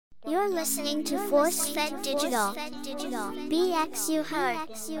You're listening to Force Fed Digital. BX you heard.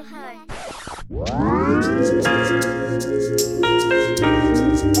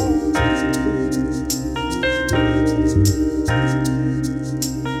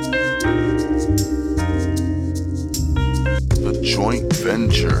 The joint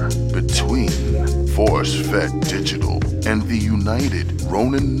venture between Force Fed Digital and the United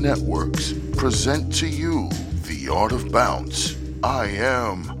Ronin Networks present to you The Art of Bounce. I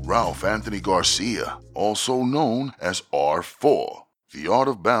am Ralph Anthony Garcia, also known as R4. The Art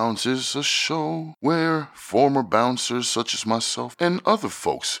of Bounce is a show where former bouncers such as myself and other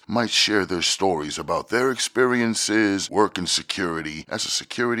folks might share their stories about their experiences working security as a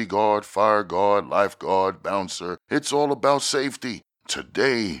security guard, fire guard, lifeguard, bouncer. It's all about safety.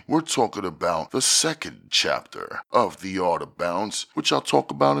 Today, we're talking about the second chapter of The Art of Bounce, which I'll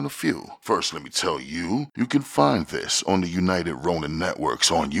talk about in a few. First, let me tell you, you can find this on the United Ronin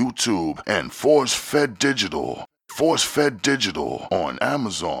Networks on YouTube and Force Fed Digital. Force Fed Digital on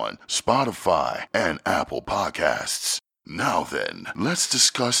Amazon, Spotify, and Apple Podcasts. Now then, let's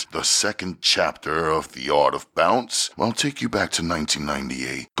discuss the second chapter of The Art of Bounce. I'll take you back to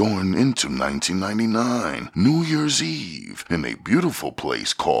 1998, going into 1999, New Year's Eve, in a beautiful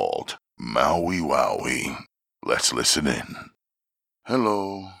place called Waui. Let's listen in.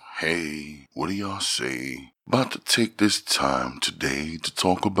 Hello, hey, what do y'all say? About to take this time today to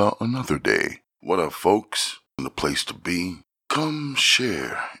talk about another day. What up, folks? The place to be. Come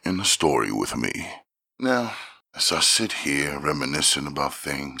share in the story with me. Now, as I sit here reminiscing about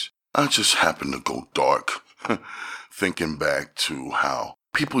things, I just happen to go dark, thinking back to how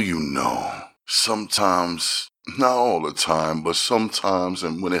people you know, sometimes, not all the time, but sometimes,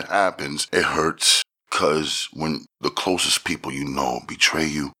 and when it happens, it hurts, because when the closest people you know betray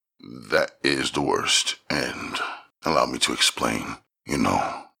you, that is the worst. And allow me to explain,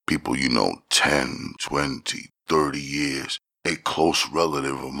 people you know 10, 20, 30 years, a close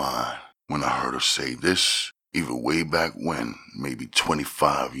relative of mine, when I heard her say this, even way back when, maybe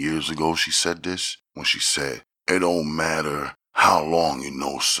 25 years ago she said this, when she said, it don't matter how long you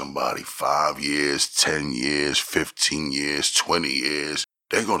know somebody, 5 years, 10 years, 15 years, 20 years,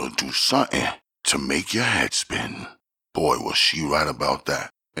 they're gonna do something to make your head spin. Boy, was she right about that.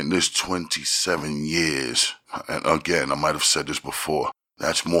 In this 27 years, and again, I might have said this before,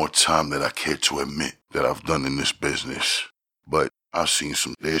 that's more time than I care to admit that I've done in this business. But I've seen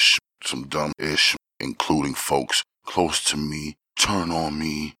some dumb ish, including folks close to me, turn on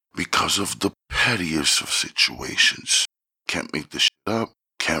me because of the pettiest of situations. Can't make this shit up,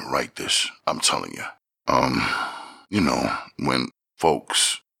 can't write this, I'm telling you. When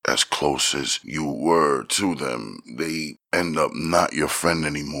folks as close as you were to them, they end up not your friend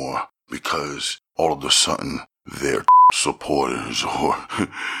anymore because all of a sudden they're supporters, or,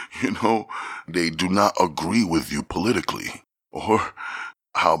 they do not agree with you politically. Or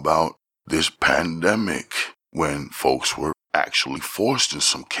how about this pandemic, when folks were actually forced in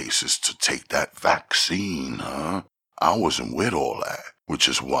some cases to take that vaccine, I wasn't with all that, which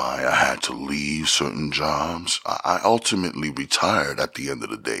is why I had to leave certain jobs. I ultimately retired at the end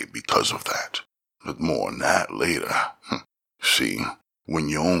of the day because of that. But more on that later. See, when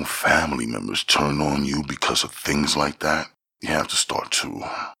your own family members turn on you because of things like that, you have to start to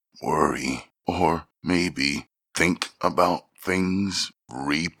worry, or maybe think about things,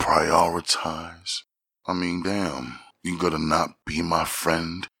 reprioritize. I mean, damn, you gotta not be my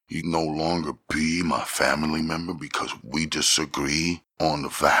friend. You no longer be my family member because we disagree on the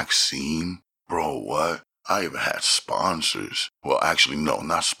vaccine. Bro, what? I even had sponsors. Well, actually, no,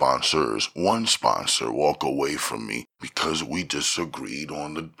 not sponsors. One sponsor walk away from me because we disagreed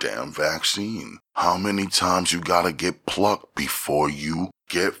on the damn vaccine. How many times you gotta get plucked before you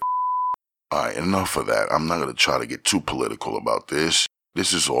get Alright, enough of that. I'm not gonna try to get too political about this.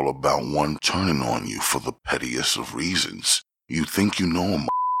 This is all about one turning on you for the pettiest of reasons. You think you know him,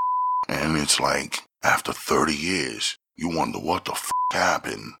 and it's like, after 30 years, you wonder what the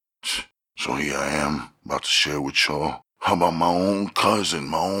happened. So here I am, about to share with y'all. How about my own cousin,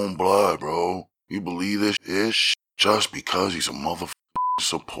 my own blood, bro? You believe this ish? Just because he's a motherfucking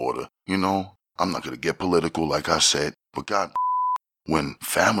supporter. I'm not gonna get political like I said, but God, when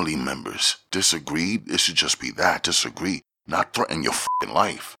family members disagree, it should just be that, disagree, not threaten your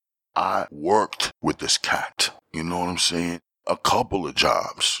life. I worked with this cat, you know what I'm saying? A couple of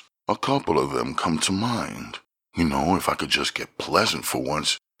jobs, a couple of them come to mind. If I could just get pleasant for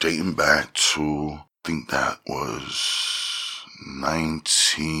once, dating back to, I think that was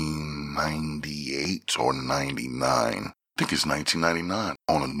 1998 or 99. I think it's 1999,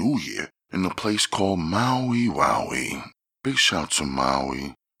 on a new year, in a place called Maui. Big shout to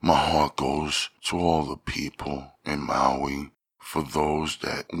Maui. my heart goes to all the people in Maui. For those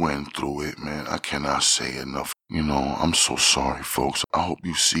that went through it, man, I cannot say enough. I'm so sorry, folks. I hope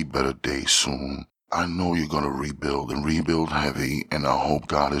you see better days soon. I know you're gonna rebuild and rebuild heavy, and I hope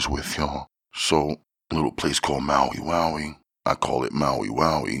God is with y'all. So, a little place called Waui. I call it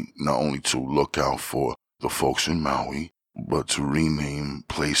Waui, not only to look out for the folks in Maui, but to rename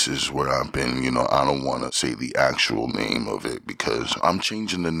places where I've been. I don't want to say the actual name of it because I'm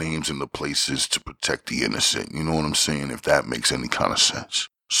changing the names in the places to protect the innocent. You know what I'm saying? If that makes any kind of sense.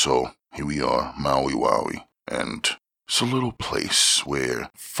 So, here we are, Waui. And it's a little place where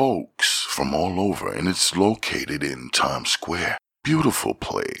folks from all over, and it's located in Times Square. Beautiful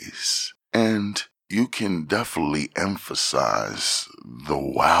place. And you can definitely emphasize the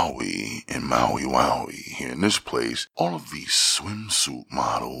Waui in Waui here in this place. All of these swimsuit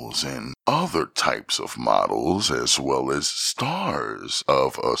models and other types of models, as well as stars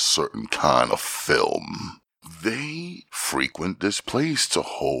of a certain kind of film, they frequent this place to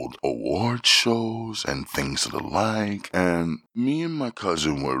hold award shows and things of the like. And me and my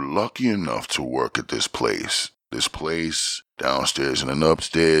cousin were lucky enough to work at this place. This place, downstairs and an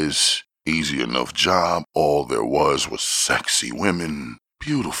upstairs, easy enough job. All there was sexy women,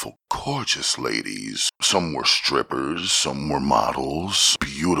 beautiful, gorgeous ladies. Some were strippers, some were models,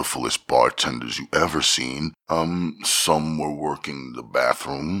 beautifulest bartenders you ever seen. Some were working the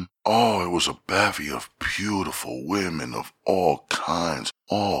bathroom. Oh, it was a bevy of beautiful women of all kinds,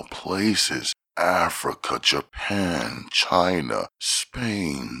 all places. Africa, Japan, China,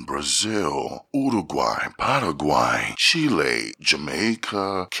 Spain, Brazil, Uruguay, Paraguay, Chile,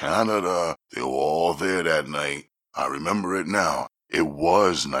 Jamaica, Canada. They were all there that night. I remember it now. It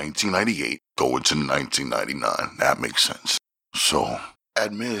was 1998 going to 1999. That makes sense. So,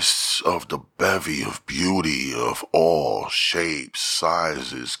 amidst of the bevy of beauty of all shapes,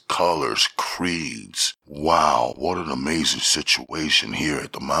 sizes, colors, creeds. Wow, what an amazing situation here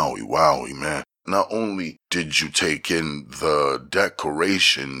at the Maui Waui, man. Not only did you take in the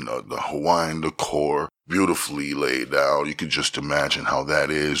decoration, the Hawaiian decor, beautifully laid out. You can just imagine how that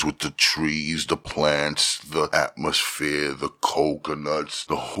is with the trees, the plants, the atmosphere, the coconuts,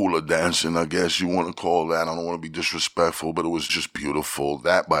 the hula dancing, I guess you want to call that. I don't want to be disrespectful, but it was just beautiful.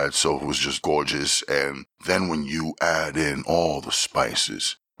 That by itself was just gorgeous. And then when you add in all the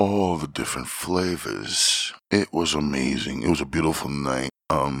spices, all the different flavors, it was amazing. It was a beautiful night.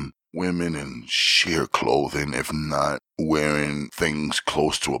 Women in sheer clothing, if not wearing things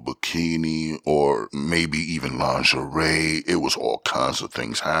close to a bikini or maybe even lingerie. It was all kinds of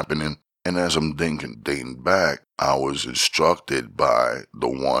things happening. And as I'm dating back, I was instructed by the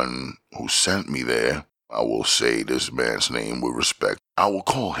one who sent me there. I will say this man's name with respect. I will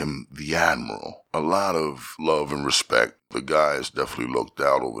call him the Admiral. A lot of love and respect. The guy has definitely looked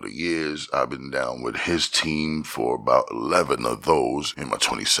out over the years. I've been down with his team for about 11 of those in my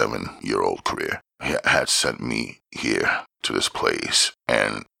 27-year-old career. He had sent me here to this place,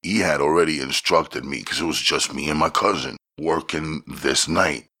 and he had already instructed me because it was just me and my cousin working this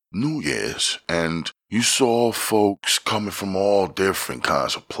night, New Year's, and you saw folks coming from all different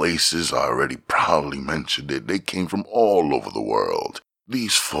kinds of places. I already proudly mentioned it. They came from all over the world.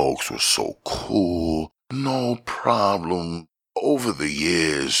 These folks were so cool. No problem. Over the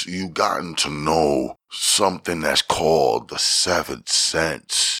years, you've gotten to know something that's called the seventh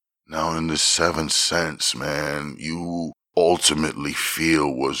sense. Now, in the seventh sense, man, you ultimately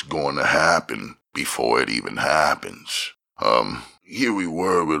feel what's going to happen before it even happens. Here we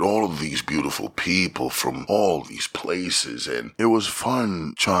were with all of these beautiful people from all these places, and it was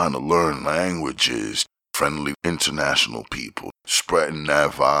fun trying to learn languages, friendly international people, spreading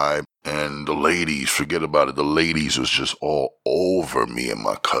that vibe. And the ladies, forget about it, the ladies was just all over me and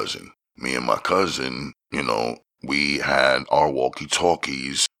my cousin. Me and my cousin, we had our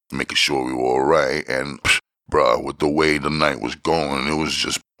walkie-talkies, making sure we were all right, and bruh, with the way the night was going, it was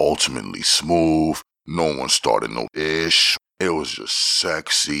just ultimately smooth. No one started no ish. It was just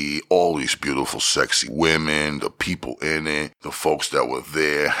sexy, all these beautiful, sexy women, the people in it, the folks that were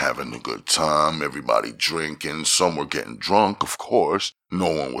there having a good time, everybody drinking. Some were getting drunk, of course. No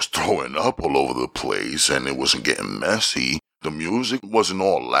one was throwing up all over the place, and it wasn't getting messy. The music wasn't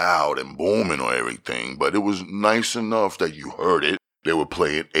all loud and booming or everything, but it was nice enough that you heard it. They were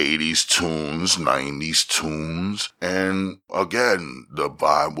playing 80s tunes, 90s tunes, and again, the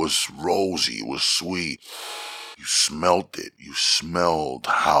vibe was rosy, it was sweet. You smelled it. You smelled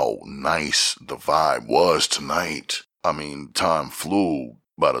how nice the vibe was tonight. I mean, time flew.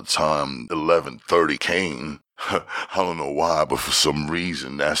 By the time 11:30 came, I don't know why, but for some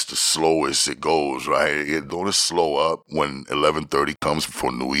reason, that's the slowest it goes, right? Don't it slow up when 11:30 comes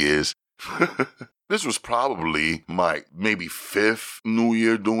before New Year's? This was probably my maybe 5th New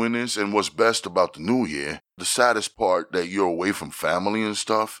Year doing this, and what's best about the New Year, the saddest part that you're away from family and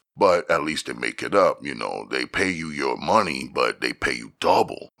stuff, but at least they make it up, They pay you your money, but they pay you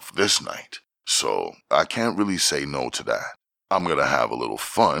double for this night. So I can't really say no to that. I'm going to have a little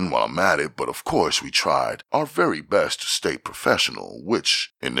fun while I'm at it, but of course we tried our very best to stay professional,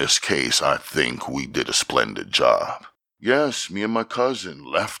 which, in this case, I think we did a splendid job. Yes, me and my cousin,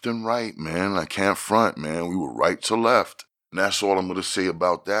 left and right, man. I can't front, man. We were right to left. And that's all I'm going to say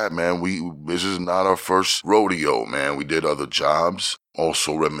about that, man. This is not our first rodeo, man. We did other jobs.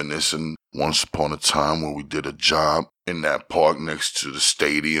 Also reminiscing once upon a time where we did a job in that park next to the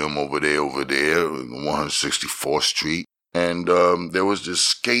stadium over there, on 164th Street. And there was this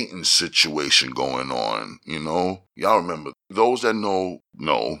skating situation going on, Y'all remember. Those that know.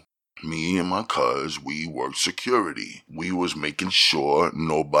 Me and my cuz, we worked security. We was making sure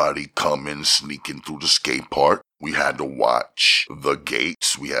nobody coming sneaking through the skate park. We had to watch the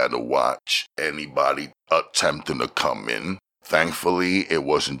gates. We had to watch anybody attempting to come in. Thankfully, it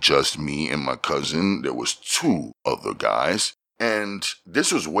wasn't just me and my cousin. There was 2 other guys. And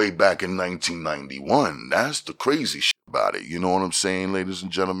this was way back in 1991. That's the crazy shit about it. You know what I'm saying, ladies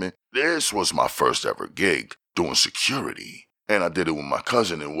and gentlemen? This was my first ever gig doing security. And I did it with my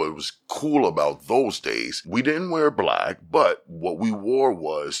cousin, and what was cool about those days, we didn't wear black, but what we wore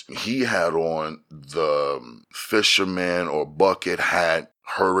was, he had on the fisherman or bucket hat,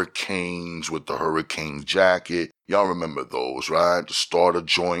 hurricanes with the hurricane jacket. Y'all remember those, right? The starter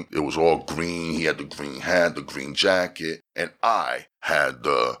joint, it was all green. He had the green hat, the green jacket, and I had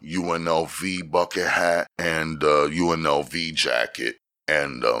the UNLV bucket hat and the UNLV jacket,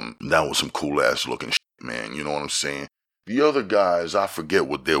 and that was some cool-ass looking shit, man, you know what I'm saying? The other guys, I forget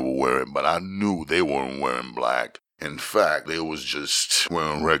what they were wearing, but I knew they weren't wearing black. In fact, they was just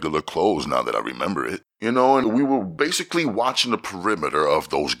wearing regular clothes now that I remember it. And we were basically watching the perimeter of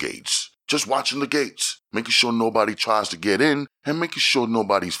those gates. Just watching the gates. Making sure nobody tries to get in and making sure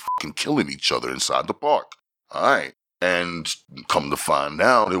nobody's fucking killing each other inside the park. Alright. And come to find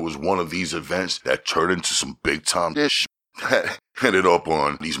out, it was one of these events that turned into some big time dish that ended up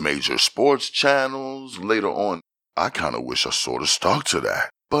on these major sports channels later on. I kind of wish I sort of stuck to that.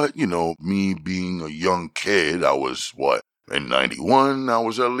 But, me being a young kid, I was, in 91, I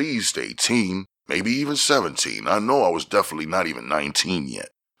was at least 18, maybe even 17. I know I was definitely not even 19 yet.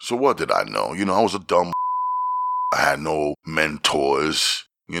 So what did I know? I was a dumb I had no mentors,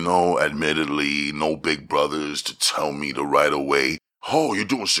 admittedly, no big brothers to tell me the right away. Oh, you're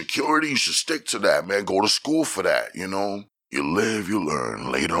doing security? You should stick to that, man. Go to school for that, You live, you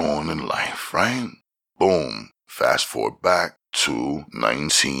learn later on in life, right? Boom. Fast forward back to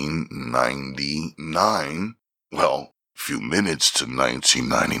 1999. Well, a few minutes to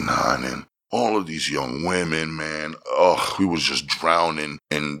 1999, and all of these young women, man, we was just drowning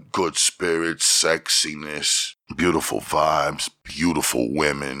in good spirits, sexiness, beautiful vibes, beautiful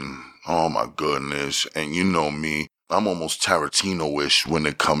women. Oh my goodness. And you know me, I'm almost Tarantino-ish when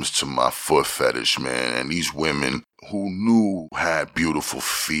it comes to my foot fetish, man. And these women who knew had beautiful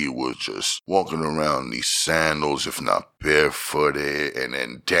feet were just walking around in these sandals, if not barefooted, and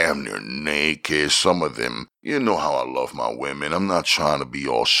then damn near naked. Some of them, you know how I love my women. I'm not trying to be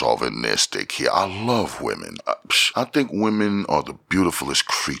all chauvinistic here. I love women. I think women are the beautifulest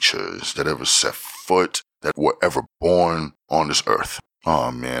creatures that ever set foot, that were ever born on this earth.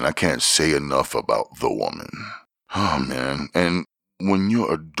 Oh man, I can't say enough about the woman. Oh man, and when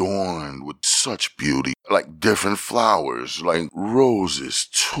you're adorned with such beauty, like different flowers, like roses,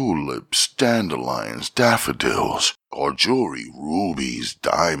 tulips, dandelions, daffodils, or jewelry, rubies,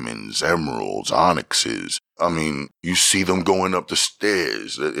 diamonds, emeralds, onyxes. I mean, you see them going up the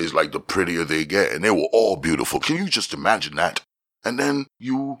stairs. It's like the prettier they get, and they were all beautiful. Can you just imagine that? And then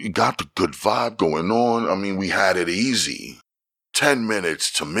you got the good vibe going on. I mean, we had it easy. 10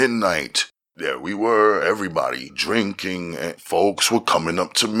 minutes to midnight. There we were, everybody drinking, and folks were coming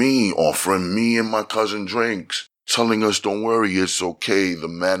up to me, offering me and my cousin drinks, telling us, don't worry, it's okay, the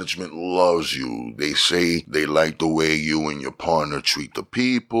management loves you. They say they like the way you and your partner treat the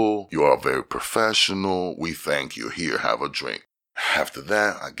people. You are very professional. We thank you. Here, have a drink. After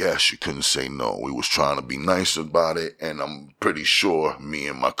that, I guess you couldn't say no. We was trying to be nice about it, and I'm pretty sure me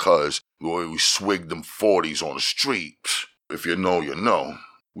and my cuz, we swigged them 40s on the street. If you know, you know.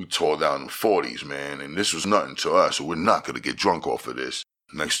 We tore down the 40s, man, and this was nothing to us, so we're not going to get drunk off of this.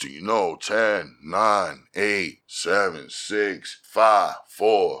 Next thing you know, 10, 9, 8, 7, 6, 5,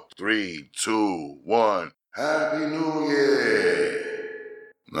 4, 3, 2, 1. Happy New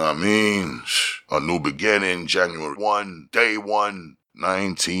Year! I mean, a new beginning, January 1, day 1,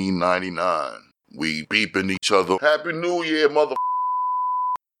 1999. We beeping each other, Happy New Year, mother.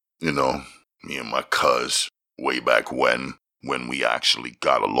 You know, me and my cuz, way back when we actually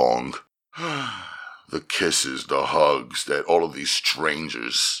got along. The kisses, the hugs that all of these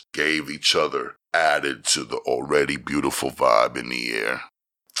strangers gave each other added to the already beautiful vibe in the air.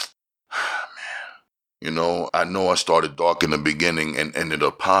 You know I started dark in the beginning and ended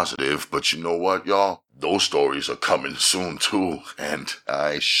up positive, but you know what, y'all? Those stories are coming soon too, and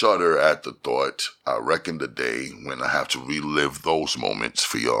I shudder at the thought. I reckon the day when I have to relive those moments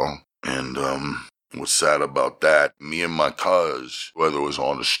for y'all. And what's sad about that, me and my cuz, whether it was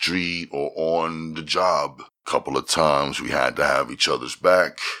on the street or on the job, a couple of times we had to have each other's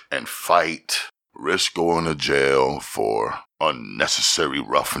back and fight, risk going to jail for unnecessary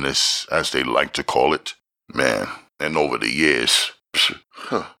roughness, as they like to call it. Man, and over the years,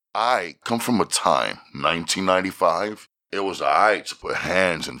 I come from a time, 1995, it was alright to put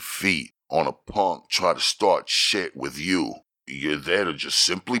hands and feet on a punk try to start shit with you. You're there to just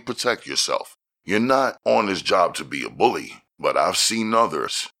simply protect yourself. You're not on this job to be a bully, but I've seen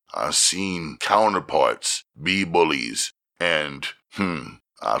others. I've seen counterparts be bullies, and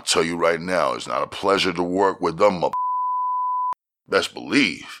I'll tell you right now, it's not a pleasure to work with them. Best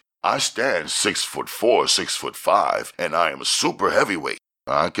believe, I stand 6'4", 6'5", and I am a super heavyweight.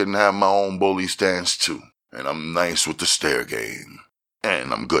 I can have my own bully stance too, and I'm nice with the stare game.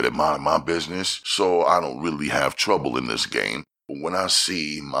 And I'm good at minding my business, so I don't really have trouble in this game. But when I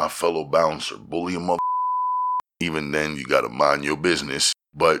see my fellow bouncer bully a even then you gotta mind your business.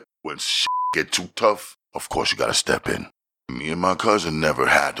 But when shit get too tough, of course you gotta step in. Me and my cousin never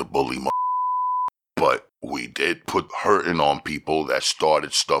had to bully but we did put hurting on people that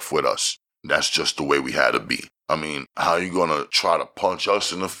started stuff with us. That's just the way we had to be. I mean, how you gonna try to punch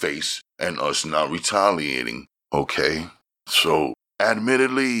us in the face and us not retaliating, okay? So,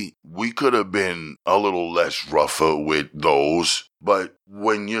 admittedly, we could have been a little less rougher with those, but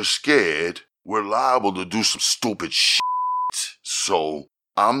when you're scared, we're liable to do some stupid shit. So,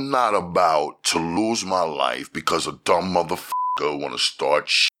 I'm not about to lose my life because a dumb motherfucker wanna start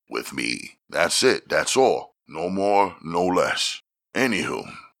shit with me. That's it, that's all. No more, no less. Anywho,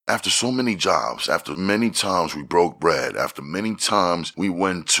 after so many jobs, after many times we broke bread, after many times we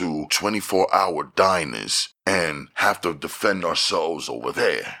went to 24-hour diners and have to defend ourselves over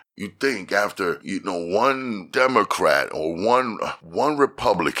there. You think after, one Democrat or one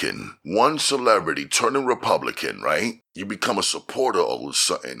Republican, one celebrity turning Republican, right? You become a supporter all of a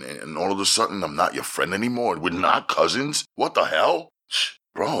sudden, and all of a sudden I'm not your friend anymore. We're not cousins? What the hell?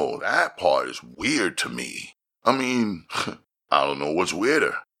 Bro, that part is weird to me. I mean, I don't know what's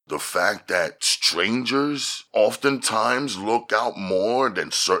weirder. The fact that strangers oftentimes look out more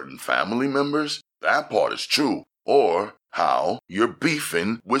than certain family members, that part is true. Or how you're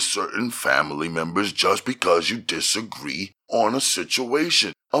beefing with certain family members just because you disagree on a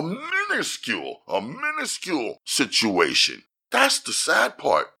situation. A minuscule situation. That's the sad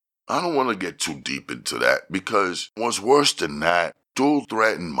part. I don't want to get too deep into that because what's worse than that, dude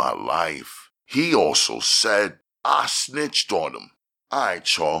threatened my life. He also said I snitched on him.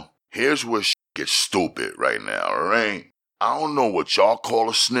 Alright, y'all, here's where shit gets stupid right now, alright? I don't know what y'all call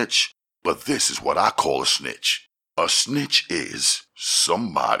a snitch, but this is what I call a snitch. A snitch is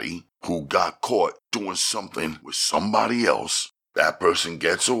somebody who got caught doing something with somebody else. That person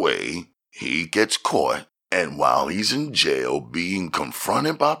gets away, he gets caught, and while he's in jail being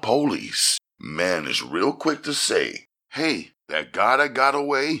confronted by police, man is real quick to say, hey, that guy that got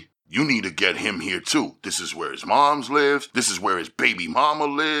away, you need to get him here too. This is where his moms live. This is where his baby mama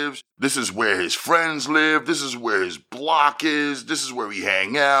lives. This is where his friends live. This is where his block is. This is where we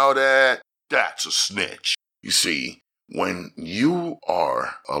hang out at. That's a snitch. You see, when you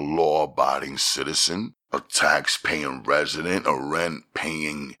are a law-abiding citizen, a tax-paying resident, a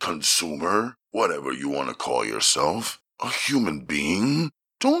rent-paying consumer, whatever you want to call yourself, a human being,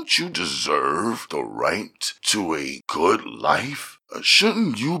 don't you deserve the right to a good life?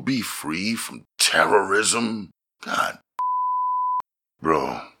 Shouldn't you be free from terrorism? God.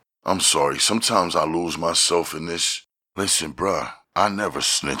 Bro, I'm sorry. Sometimes I lose myself in this. Listen, bruh, I never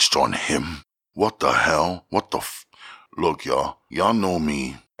snitched on him. What the hell? Look, y'all know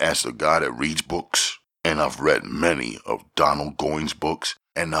me as the guy that reads books, and I've read many of Donald Goines' books,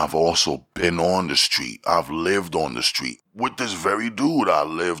 and I've also been on the street. I've lived on the street. With this very dude, I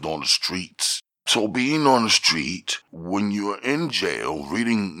lived on the streets. So being on the street, when you're in jail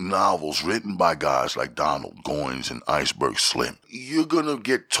reading novels written by guys like Donald Goines and Iceberg Slim, you're gonna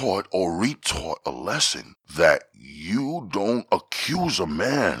get taught or retaught a lesson that you don't accuse a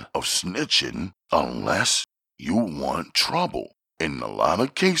man of snitching unless you want trouble. In a lot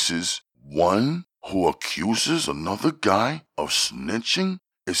of cases, one who accuses another guy of snitching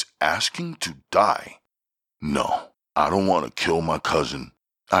is asking to die. No, I don't want to kill my cousin.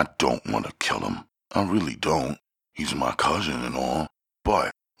 I don't want to kill him. I really don't. He's my cousin and all.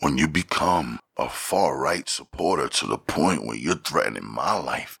 But when you become a far-right supporter to the point where you're threatening my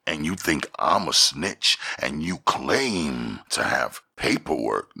life and you think I'm a snitch and you claim to have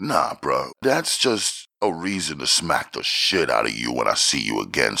paperwork, nah, bro. That's just a reason to smack the shit out of you when I see you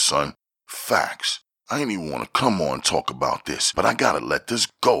again, son. Facts. I ain't even want to come on and talk about this, but I gotta let this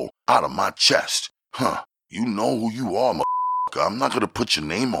go out of my chest. You know who you are, motherfucker. I'm not gonna put your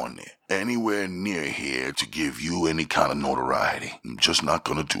name on there anywhere near here to give you any kind of notoriety. I'm just not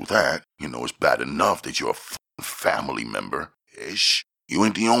gonna do that. You know, it's bad enough that you're a family member-ish. You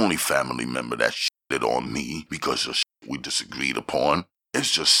ain't the only family member that shitted on me because of shit we disagreed upon.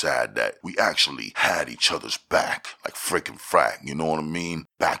 It's just sad that we actually had each other's back, like frickin' frack, you know what I mean?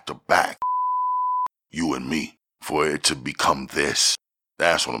 Back to back, you and me, for it to become this.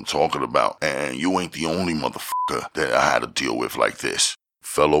 That's what I'm talking about. And you ain't the only motherfucker that I had to deal with like this.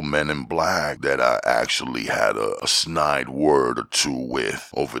 Fellow men in black that I actually had a snide word or two with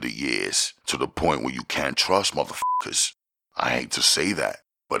over the years, to the point where you can't trust motherfuckers. I hate to say that,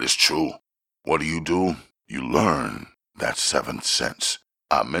 but it's true. What do? You learn that seventh sense.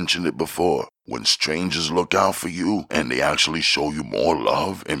 I mentioned it before. When strangers look out for you and they actually show you more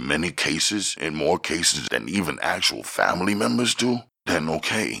love, in many cases, in more cases than even actual family members do, then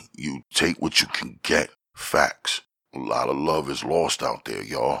okay, you take what you can get. Facts. A lot of love is lost out there,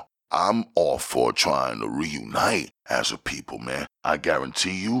 y'all. I'm all for trying to reunite as a people, man. I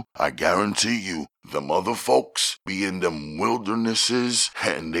guarantee you, them other folks be in them wildernesses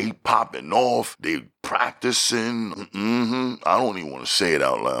and they popping off, they practicing. I don't even want to say it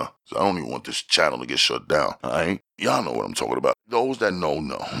out loud. I don't even want this channel to get shut down, alright? Y'all know what I'm talking about. Those that know.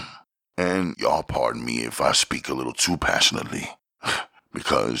 And y'all pardon me if I speak a little too passionately.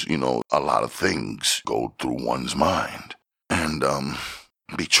 Because, you know, a lot of things go through one's mind. And,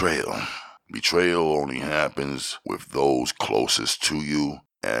 betrayal. Betrayal only happens with those closest to you,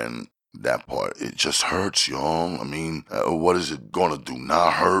 and that part, it just hurts, y'all. I mean, what is it gonna do,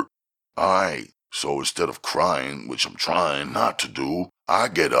 not hurt? Alright, so instead of crying, which I'm trying not to do, I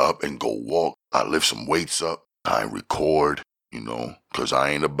get up and go walk, I lift some weights up, I record, you know, because I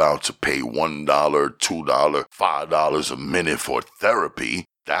ain't about to pay $1, $2, $5 a minute for therapy.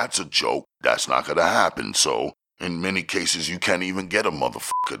 That's a joke. That's not gonna happen, so in many cases, you can't even get a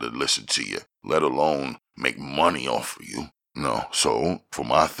motherfucker to listen to you, let alone make money off of you. No, so for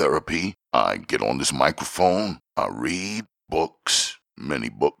my therapy, I get on this microphone, I read books, many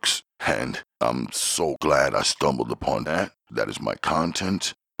books, and I'm so glad I stumbled upon that. That is my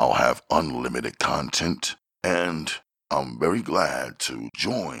content. I'll have unlimited content, and I'm very glad to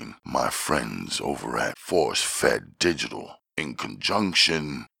join my friends over at Force Fed Digital, in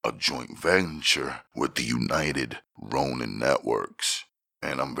conjunction, a joint venture with the United Ronin Networks.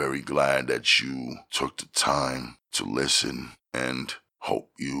 And I'm very glad that you took the time to listen, and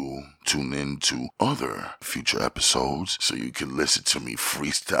hope you tune in to other future episodes so you can listen to me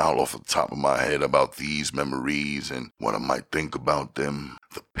freestyle off the top of my head about these memories and what I might think about them,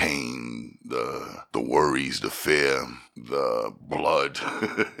 the pain, the worries, the fear, the blood.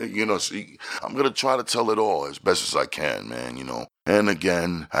 You know, see, I'm going to try to tell it all as best as I can, man, you know. And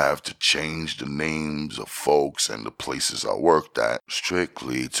again, I have to change the names of folks and the places I worked at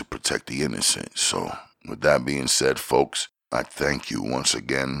strictly to protect the innocent. So with that being said, folks, I thank you once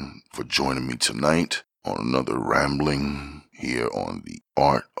again for joining me tonight on another rambling here on the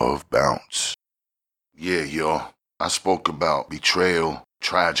Art of Bounce. Yeah, y'all, I spoke about betrayal,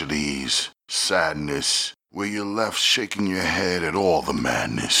 tragedies, sadness, where you're left shaking your head at all the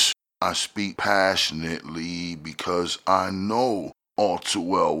madness. I speak passionately because I know all too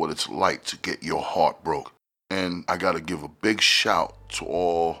well what it's like to get your heart broke. And I gotta give a big shout to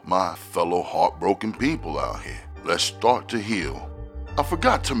all my fellow heartbroken people out here. Let's start to heal. I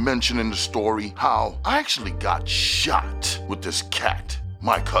forgot to mention in the story how I actually got shot with this cat,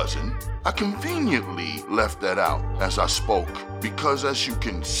 my cousin. I conveniently left that out as I spoke because, as you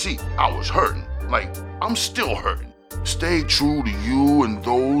can see, I was hurting. Like, I'm still hurting. Stay true to you, and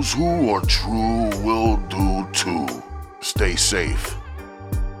those who are true will do too. Stay safe.